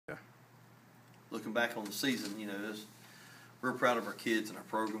looking back on the season, we're proud of our kids and our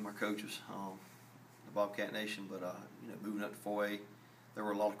program, our coaches, the Bobcat Nation. But moving up to 4A, there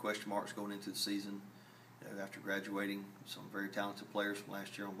were a lot of question marks going into the season. After graduating, some very talented players from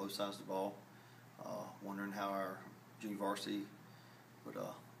last year on both sides of the ball. Wondering how our junior varsity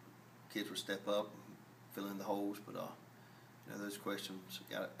kids would step up, and fill in the holes. But those questions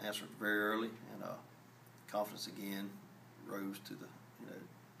got answered very early, and confidence again rose to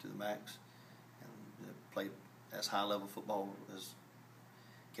the max, and played as high level football as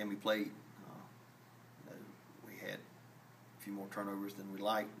can be played. We had a few more turnovers than we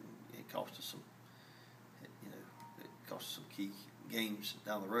liked. It cost us some. It cost us some key games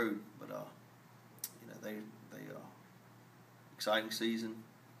down the road. But they exciting season,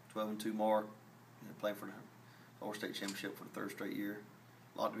 12-2 mark. Playing for the Lower State Championship for the third straight year.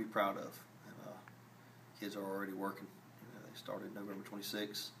 A lot to be proud of. And kids are already working. They started November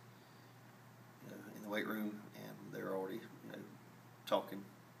 26th. In the weight room, and they're already talking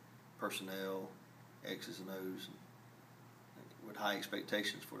personnel, X's and O's, and with high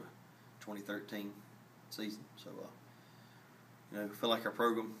expectations for the 2013 season. So feel like our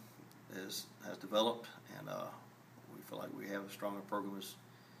program has developed, and we feel like we have as strong a program as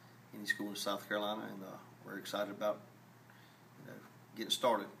any school in South Carolina, and we're excited about getting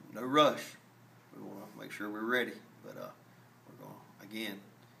started. No rush. We want to make sure we're ready, but we're going to again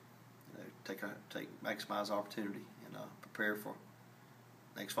maximize opportunity and prepare for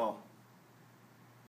next fall.